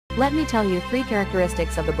Let me tell you 3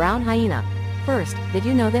 characteristics of the brown hyena. First, did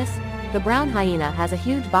you know this? The brown hyena has a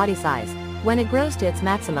huge body size. When it grows to its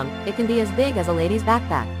maximum, it can be as big as a lady's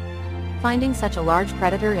backpack. Finding such a large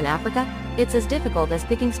predator in Africa? It's as difficult as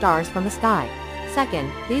picking stars from the sky.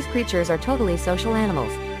 Second, these creatures are totally social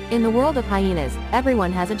animals. In the world of hyenas,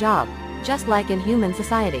 everyone has a job, just like in human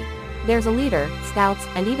society. There's a leader, scouts,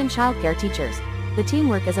 and even childcare teachers. The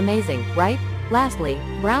teamwork is amazing, right? Lastly,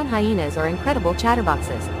 brown hyenas are incredible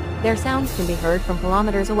chatterboxes. Their sounds can be heard from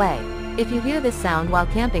kilometers away. If you hear this sound while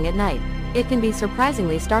camping at night, it can be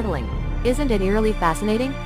surprisingly startling. Isn't it eerily fascinating?